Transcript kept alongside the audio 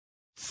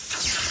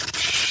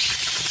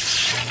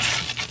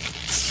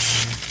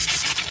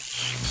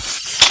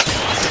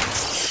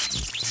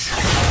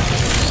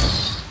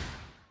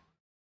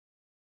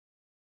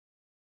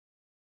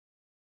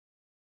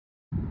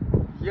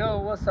Yo,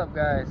 what's up,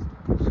 guys?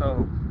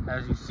 So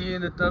as you see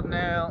in the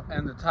thumbnail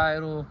and the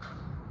title,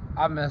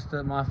 I messed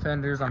up my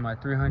fenders on my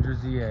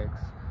 300ZX.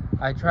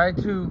 I tried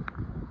to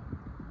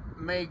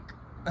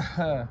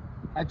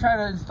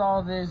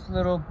install this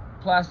little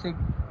plastic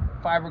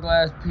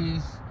fiberglass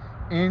piece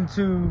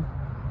into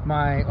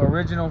my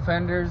original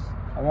fenders.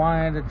 I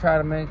wanted to try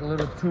to make a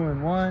little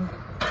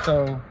 2-in-1,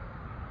 so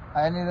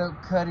I ended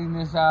up cutting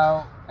this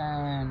out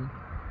and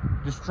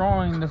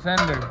destroying the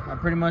fender. I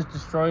pretty much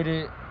destroyed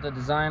it. The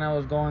design I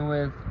was going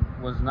with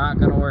was not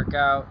gonna work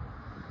out.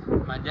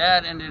 My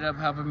dad ended up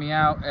helping me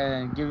out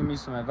and giving me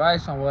some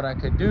advice on what I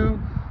could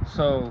do.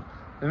 So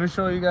let me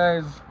show you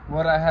guys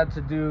what I had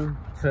to do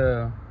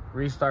to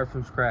restart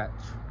from scratch.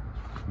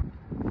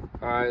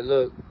 All right,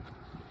 look.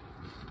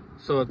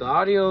 So if the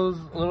audio's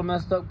a little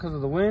messed up because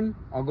of the wind,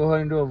 I'll go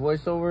ahead and do a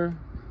voiceover,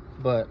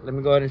 but let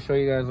me go ahead and show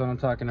you guys what I'm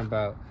talking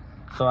about.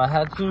 So I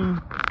had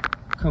to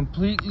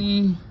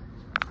completely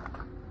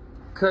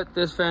cut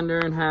this fender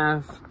in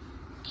half,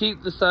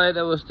 keep the side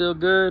that was still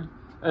good,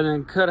 and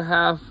then cut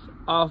half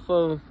off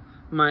of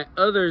my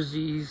other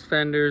Z's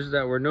fenders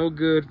that were no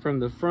good from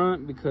the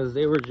front because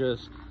they were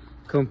just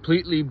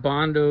completely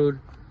bondoed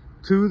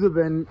to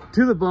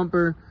the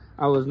bumper.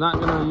 I was not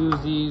gonna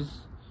use these.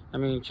 I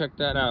mean, check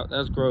that out,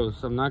 that's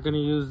gross. I'm not gonna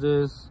use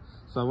this.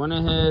 So I went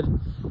ahead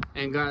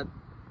and got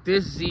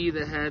this Z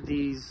that had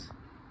these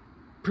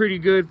pretty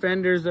good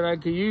fenders that I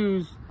could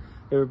use.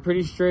 They were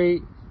pretty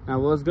straight. I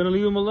was gonna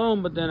leave them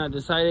alone, but then I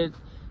decided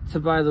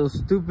to buy those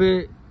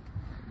stupid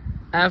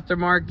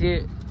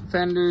aftermarket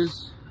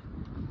fenders.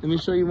 Let me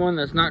show you one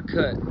that's not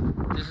cut.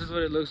 This is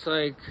what it looks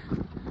like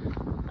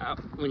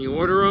when you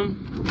order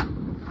them.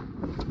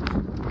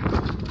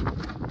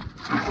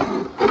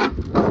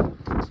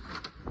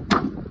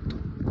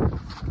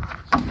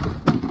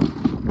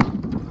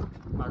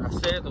 Like I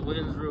said, the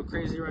wind's real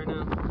crazy right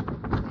now,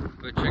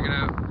 but check it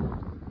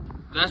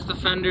out. That's the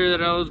fender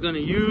that I was gonna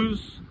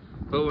use,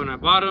 but when I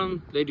bought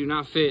them, they do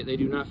not fit. They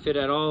do not fit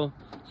at all.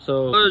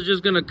 So I was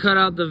just gonna cut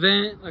out the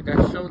vent like I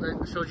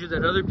showed you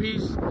that other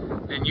piece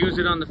and use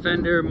it on the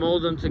fender,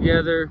 mold them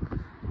together,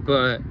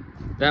 but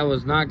that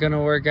was not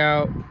gonna work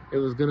out. It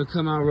was gonna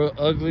come out real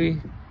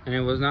ugly and it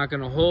was not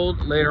gonna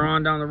hold. Later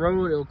on down the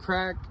road, it'll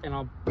crack,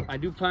 and I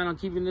do plan on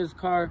keeping this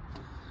car.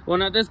 Well,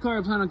 not this car,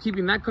 I plan on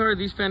keeping that car.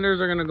 These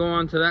fenders are gonna go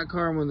onto that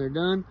car when they're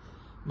done,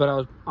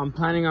 but I'm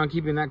planning on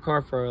keeping that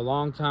car for a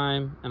long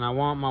time, and I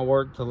want my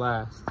work to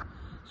last.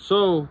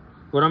 So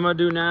what I'm gonna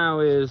do now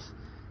is,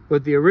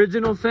 with the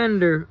original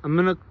fender, I'm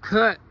gonna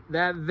cut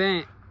that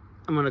vent.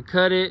 I'm gonna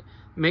cut it,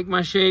 make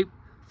my shape,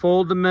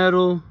 fold the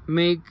metal,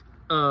 make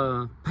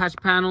patch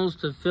panels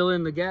to fill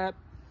in the gap.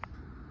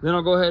 Then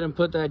I'll go ahead and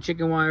put that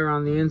chicken wire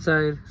on the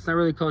inside. It's not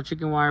really called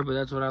chicken wire, but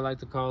that's what I like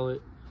to call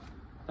it.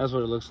 That's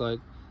what it looks like.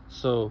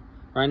 So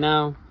right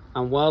now,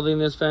 I'm welding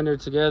this fender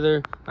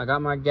together. I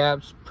got my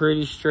gaps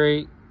pretty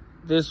straight.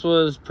 This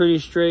was pretty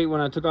straight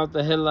when I took off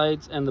the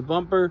headlights and the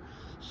bumper,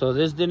 so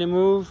this didn't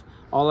move.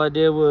 All I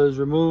did was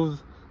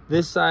remove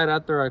this side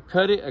after I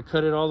cut it. I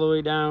cut it all the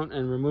way down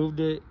and removed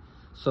it,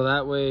 so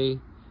that way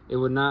it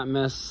would not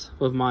mess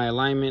with my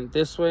alignment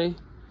this way.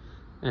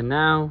 And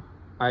now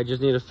I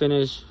just need to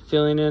finish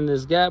filling in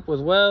this gap with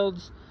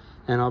welds,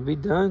 and I'll be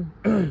done.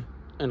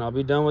 And I'll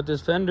be done with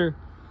this fender,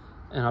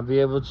 and I'll be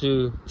able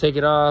to take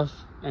it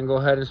off and go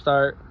ahead and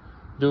start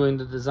doing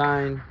the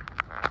design.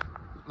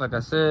 Like I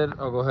said,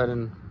 I'll go ahead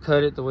and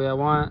cut it the way I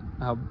want.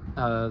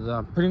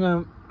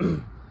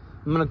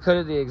 I'm gonna cut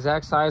it the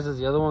exact size as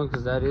the other one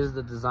because that is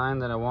the design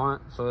that I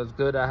want. So it's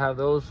good I have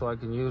those so I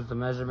can use the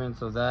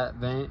measurements of that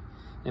vent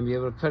and be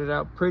able to cut it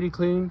out pretty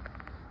clean.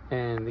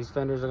 And these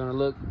fenders are gonna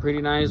look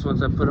pretty nice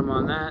once I put them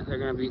on that. They're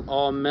gonna be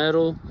all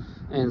metal,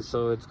 and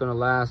so it's gonna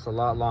last a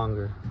lot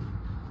longer.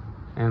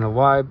 And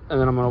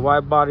then I'm gonna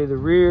wide body the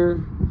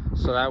rear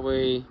so that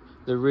way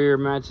the rear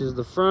matches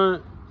the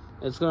front.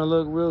 It's gonna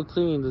look real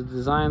clean. The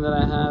design that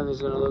I have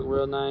is gonna look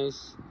real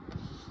nice.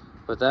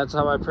 But that's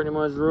how I pretty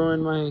much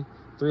ruined my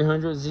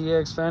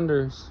 300ZX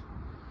fenders.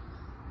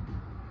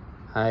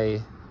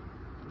 I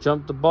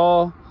jumped the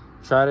ball,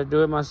 tried to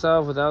do it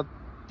myself without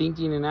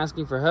thinking and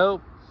asking for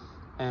help.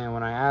 And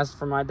when I asked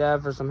for my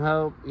dad for some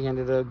help, he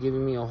ended up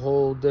giving me a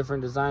whole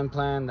different design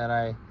plan that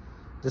I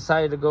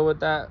decided to go with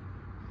that,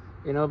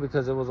 you know,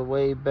 because it was a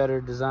way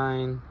better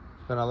design,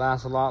 gonna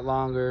last a lot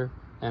longer,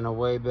 and a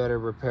way better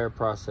repair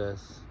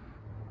process.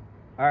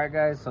 All right,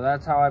 guys, so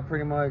that's how I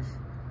pretty much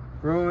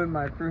ruined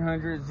my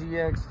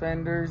 300ZX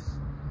fenders.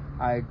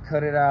 I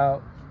cut it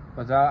out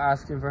without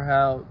asking for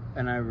help,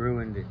 and I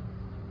ruined it.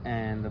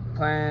 And the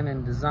plan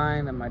and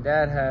design that my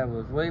dad had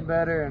was way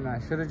better, and I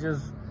should have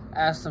just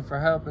asked him for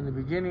help in the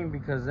beginning,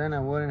 because then I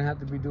wouldn't have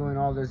to be doing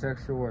all this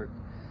extra work.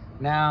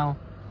 Now,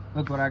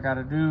 look what I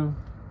gotta do.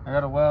 I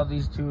gotta weld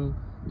these two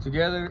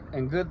together,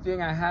 and good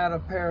thing I had a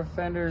pair of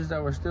fenders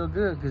that were still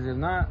good, because if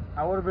not,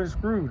 I would have been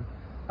screwed.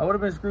 I would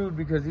have been screwed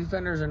because these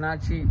fenders are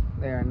not cheap.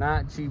 They are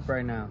not cheap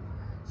right now.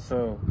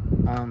 So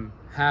I'm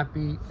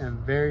happy and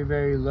very,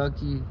 very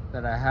lucky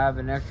that I have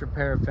an extra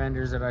pair of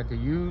fenders that I could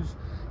use,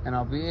 and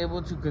I'll be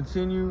able to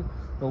continue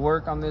the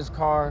work on this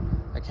car.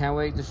 I can't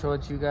wait to show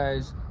it to you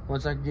guys.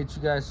 Once I can get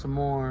you guys some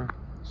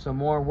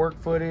more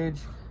work footage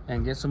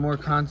and get some more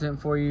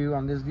content for you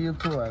on this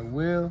vehicle, I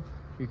will,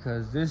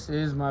 because this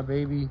is my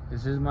baby.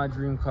 This is my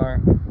dream car.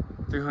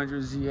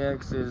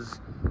 300ZX is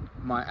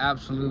my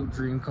absolute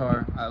dream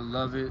car. I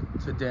love it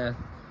to death.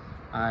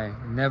 I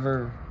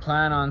never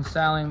plan on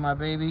selling my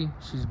baby.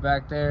 She's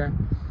back there.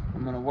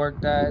 I'm gonna work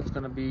that. It's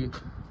gonna be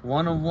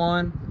one of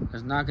one.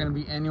 There's not gonna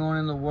be anyone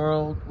in the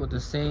world with the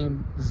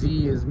same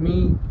Z as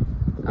me.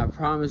 I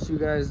promise you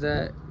guys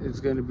that. It's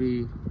gonna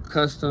be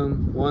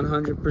custom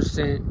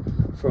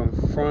 100% from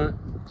front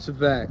to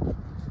back.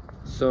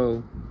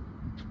 So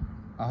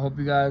I hope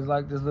you guys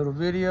like this little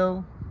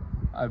video.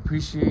 I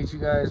appreciate you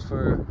guys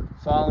for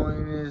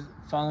following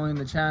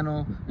the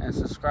channel and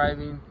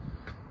subscribing.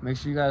 Make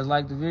sure you guys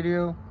like the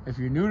video. If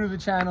you're new to the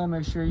channel,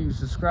 make sure you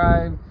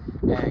subscribe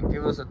and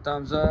give us a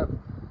thumbs up.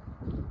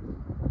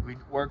 We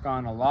work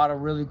on a lot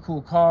of really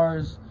cool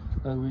cars.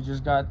 We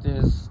just got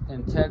this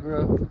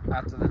Integra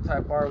after the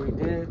Type R we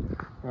did.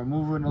 We're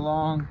moving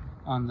along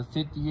on the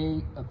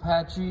 58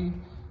 Apache.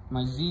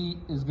 My Z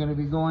is gonna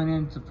be going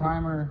into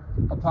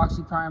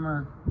epoxy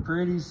primer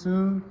pretty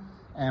soon.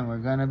 And we're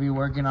gonna be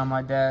working on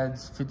my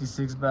dad's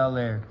 56 Bel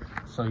Air.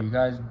 So you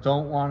guys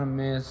don't wanna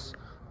miss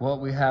what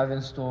we have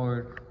in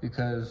store,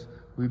 because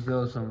we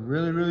build some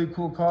really, really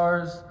cool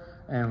cars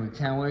and we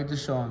can't wait to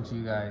show them to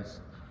you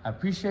guys. I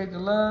appreciate the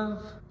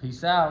love.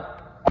 Peace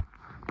out.